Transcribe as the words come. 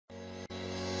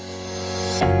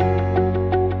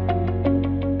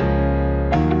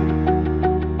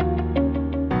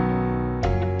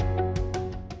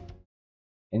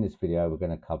In this video, we're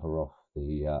going to cover off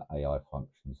the AI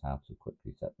functions, how to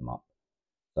quickly set them up.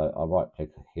 So I'll right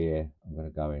click here, I'm going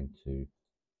to go into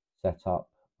Setup,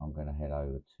 I'm going to head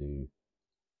over to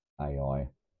AI.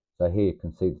 So here you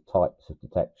can see the types of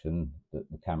detection that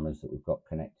the cameras that we've got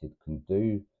connected can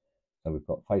do. So we've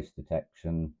got face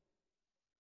detection,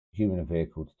 human and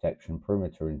vehicle detection,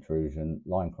 perimeter intrusion,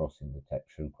 line crossing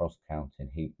detection, cross counting,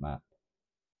 heat map,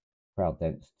 crowd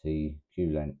density,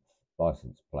 queue length,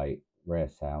 license plate, rare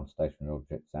sound, stationary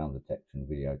object, sound detection,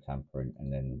 video tampering,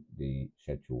 and then the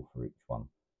schedule for each one.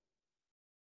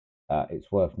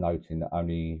 It's worth noting that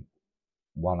only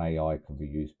one AI can be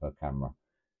used per camera.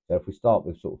 So if we start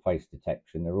with sort of face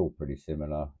detection, they're all pretty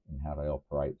similar in how they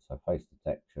operate. So face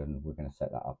detection, we're going to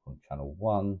set that up on channel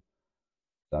 1.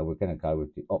 So we're going to go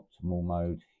with the optimal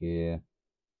mode here.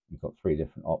 You've got 3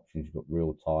 different options. You've got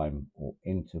real time or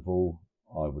interval.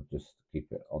 I would just keep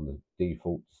it on the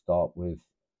default to start with.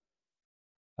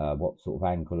 What sort of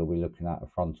angle are we looking at? A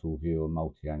frontal view, a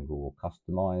multi-angle, or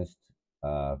customized?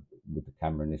 With the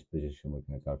camera in this position, we're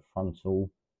going to go frontal.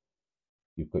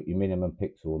 You've got your minimum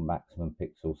pixel and maximum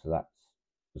pixel, so that's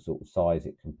the sort of size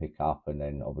it can pick up, and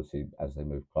then obviously as they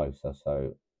move closer.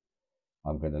 So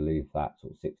I'm going to leave that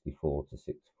sort of 64 to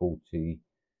 640.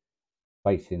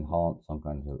 Face enhance, I'm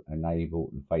going to enable,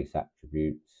 and face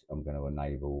attributes, I'm going to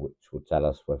enable, which will tell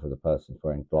us whether the person's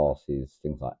wearing glasses,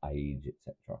 things like age,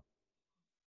 etc.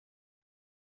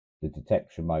 The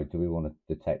detection mode, do we want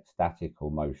to detect static or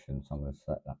motion? So I'm going to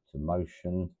set that to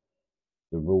motion.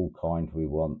 The rule kind, we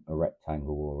want a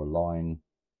rectangle or a line.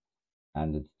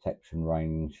 And the detection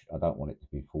range, I don't want it to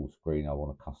be full screen, I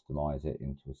want to customize it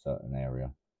into a certain area.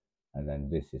 And then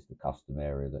this is the custom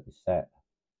area that is set.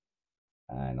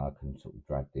 And I can sort of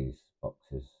drag these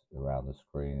boxes around the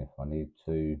screen if I need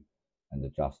to and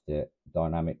adjust it.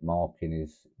 Dynamic marking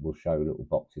will show little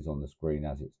boxes on the screen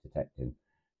as it's detecting.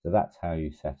 So that's how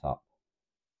you set up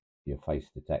your face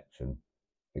detection.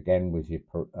 Again, with your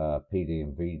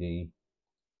PD&VD,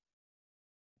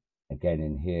 again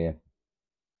in here,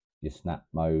 your snap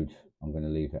mode, I'm going to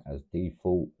leave it as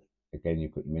default. Again,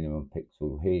 you've got your minimum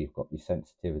pixel here, you've got your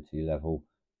sensitivity level.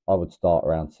 I would start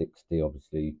around 60,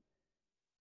 obviously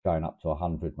going up to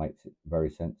 100 makes it very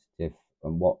sensitive.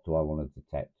 And what do I want to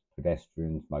detect?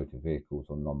 Pedestrians, motor vehicles,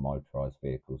 or non-motorized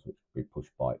vehicles, which could be push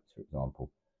bikes, for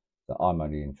example. So I'm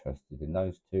only interested in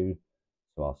those 2,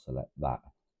 so I'll select that.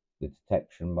 The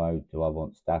detection mode, do I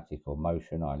want static or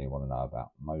motion? I only want to know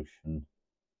about motion.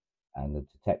 And the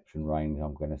detection range,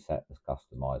 I'm going to set as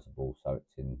customizable, so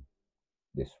it's in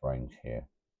this range here.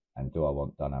 And do I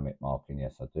want dynamic marking?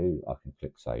 Yes, I do. I can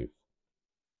click save.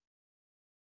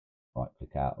 Right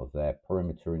click out of there.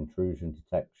 Perimeter intrusion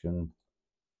detection.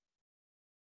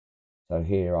 So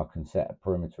here I can set a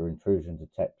perimeter intrusion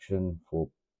detection for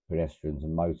pedestrians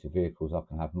and motor vehicles. I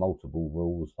can have multiple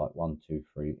rules like 1, 2,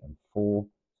 3, and 4.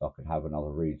 So I could have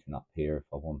another region up here if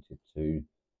I wanted to.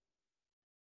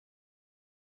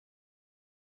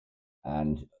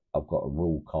 And I've got a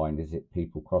rule kind. Is it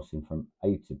people crossing from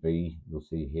A to B? You'll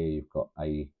see here you've got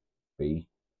A, B.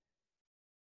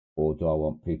 Or do I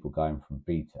want people going from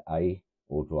B to A?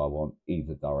 Or do I want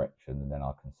either direction? And then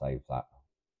I can save that.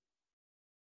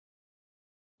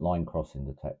 Line crossing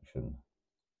detection.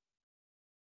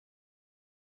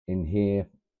 In here,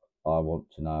 I want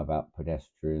to know about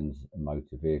pedestrians and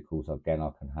motor vehicles. Again,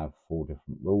 I can have 4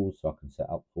 different rules, so I can set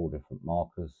up 4 different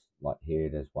markers. Like here,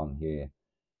 there's one here,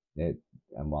 there,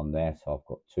 and one there. So I've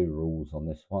got 2 rules on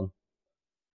this one.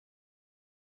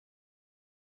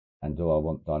 And do I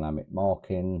want dynamic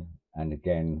marking? And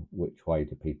again, which way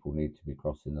do people need to be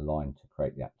crossing the line to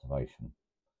create the activation?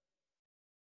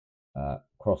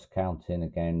 Cross counting,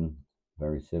 again,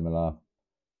 very similar.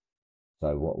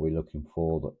 So what are we looking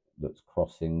for that's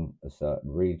crossing a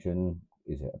certain region?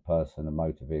 Is it a person, a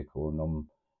motor vehicle, or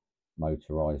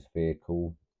non-motorized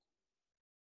vehicle?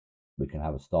 We can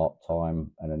have a start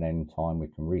time and an end time. We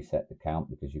can reset the count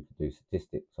because you can do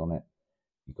statistics on it.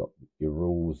 You've got your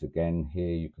rules again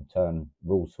here. You can turn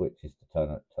rule switches to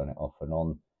turn it off and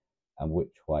on. And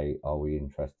which way are we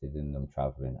interested in them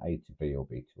traveling, A to B or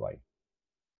B to A?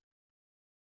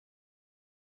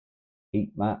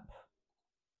 Heat map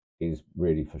is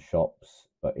really for shops,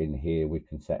 but in here we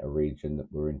can set a region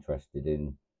that we're interested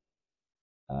in,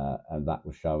 and that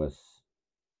will show us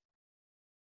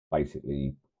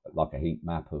basically like a heat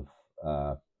map of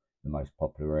the most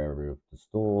popular area of the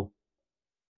store.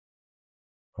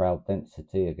 Crowd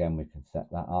density, again, we can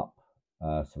set that up,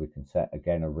 so we can set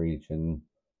again a region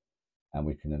and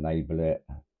we can enable it.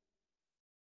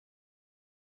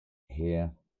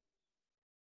 here.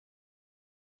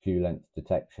 Queue length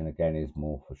detection again is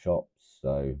more for shops,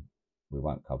 so we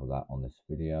won't cover that on this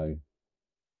video.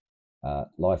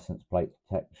 License plate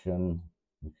detection,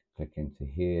 we can click into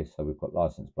here. So we've got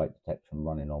license plate detection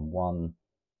running on 1.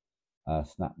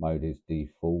 Snap mode is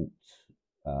default.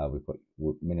 We've got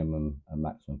minimum and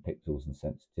maximum pixels and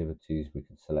sensitivities. We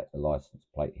can select the license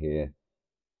plate here.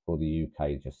 For the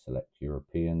UK, just select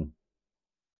European.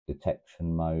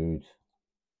 Detection mode,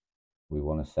 we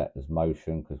want to set as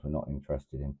motion because we're not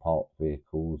interested in parked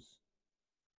vehicles.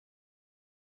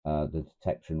 The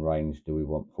detection range, do we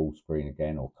want full screen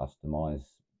again or customize?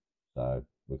 So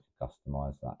we can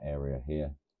customize that area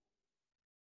here.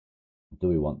 Do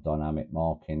we want dynamic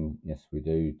marking? Yes, we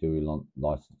do. Do we want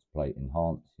license plate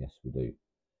enhance? Yes, we do.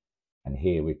 And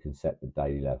here we can set the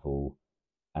day level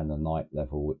and the night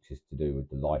level, which is to do with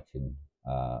the lighting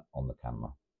on the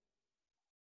camera.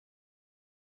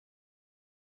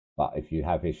 But if you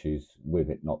have issues with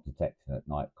it not detecting at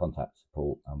night, contact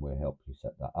support and we'll help you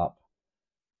set that up.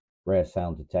 Rare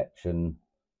sound detection,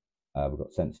 we've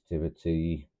got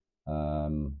sensitivity.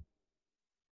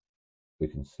 We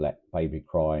can select baby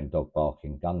crying, dog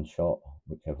barking, gunshot,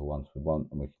 whichever ones we want,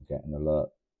 and we can get an alert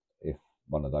if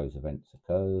one of those events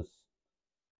occurs.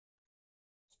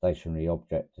 Stationary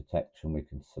object detection, we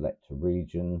can select a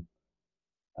region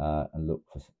and look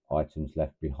for items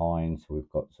left behind. So we've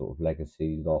got sort of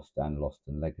legacy, lost and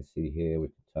legacy here. We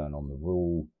can turn on the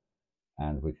rule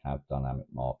and we can have dynamic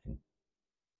marking.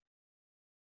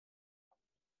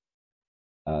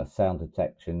 Sound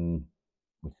detection,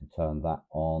 we can turn that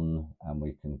on and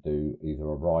we can do either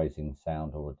a rising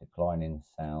sound or a declining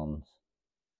sound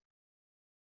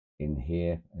in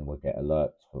here, and we'll get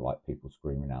alerts for like people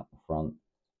screaming out the front.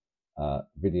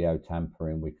 Video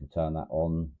tampering, we can turn that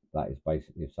on. That is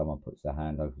basically if someone puts their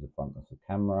hand over the front of the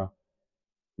camera.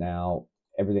 Now,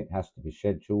 everything has to be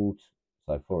scheduled.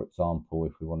 So for example,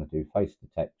 if we want to do face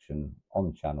detection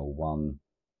on channel 1,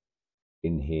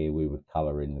 in here we would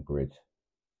color in the grid.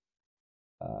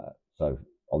 So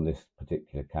on this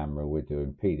particular camera, we're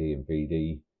doing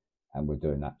PD&VD, and we're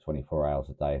doing that 24 hours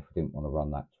a day. If we didn't want to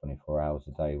run that 24 hours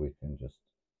a day, we can just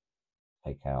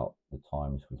take out the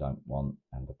times we don't want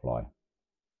and apply.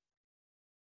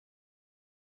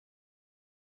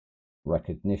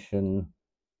 Recognition,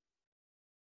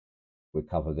 we'll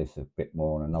cover this a bit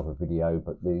more on another video,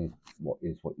 but what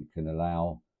you can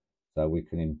allow. So we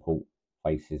can import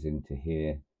faces into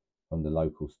here from the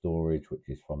local storage, which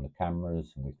is from the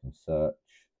cameras, and we can search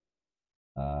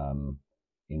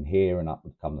in here, and up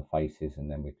would come the faces, and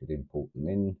then we could import them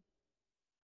in.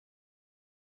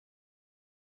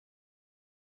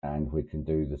 And we can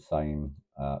do the same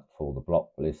for the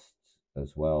block lists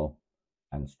as well,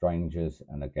 and strangers.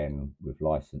 And again, with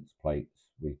license plates,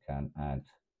 we can add,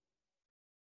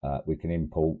 we can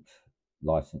import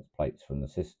license plates from the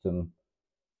system,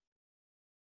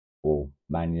 or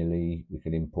manually we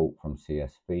can import from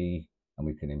CSV, and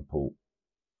we can import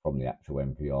from the actual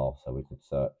NVR. So we could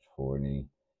search for any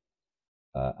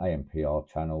ANPR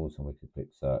channels, and we could click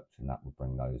search, and that will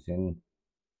bring those in.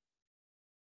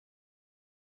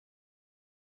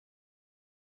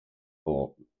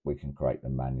 Or we can create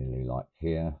them manually like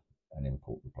here and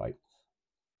import the plates.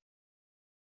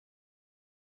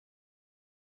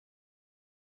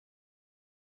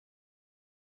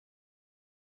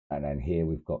 And then here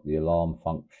we've got the alarm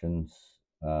functions.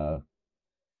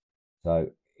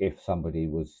 So if somebody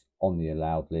was on the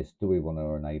allowed list, do we want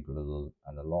to enable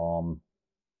an alarm?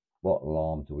 What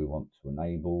alarm do we want to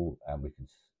enable? And we can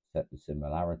set the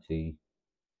similarity.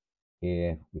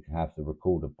 Here we can have the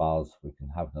recorder buzz, we can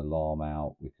have an alarm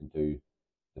out, we can do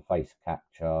the face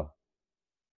capture,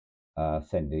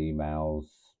 send emails,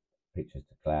 pictures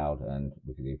to cloud, and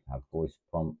we can even have voice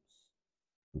prompts.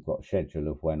 We've got a schedule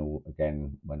of when all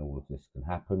of this can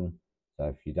happen. So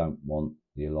if you don't want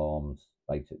the alarms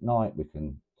late at night, we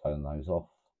can turn those off,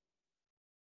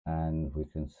 and we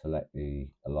can select the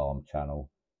alarm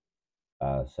channel.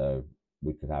 So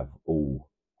we could have all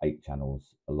 8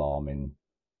 channels alarming,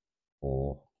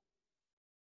 or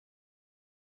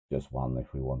just one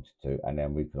if we wanted to. And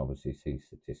then we can obviously see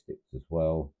statistics as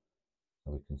well.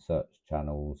 So we can search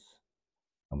channels,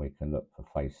 and we can look for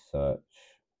face search.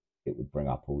 It would bring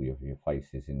up all of your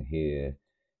faces in here.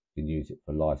 You can use it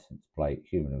for license plate,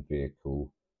 human and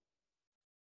vehicle.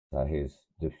 So here's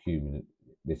the human,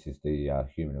 this is the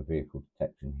human and vehicle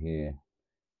detection here.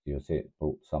 You'll see it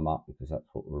brought some up because that's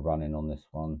what we're running on this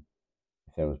one.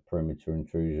 If there was perimeter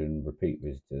intrusion, repeat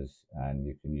visitors, and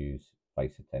you can use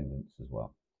face attendance as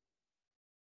well.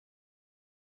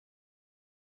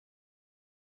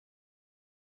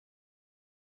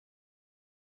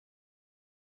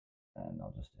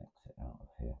 I'll just exit out of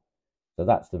here. So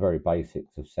that's the very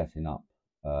basics of setting up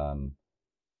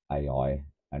AI,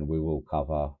 and we will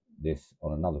cover this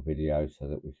on another video so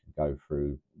that we can go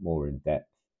through more in depth,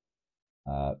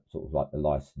 sort of like the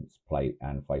license plate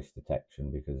and face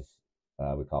detection, because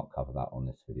we can't cover that on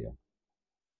this video.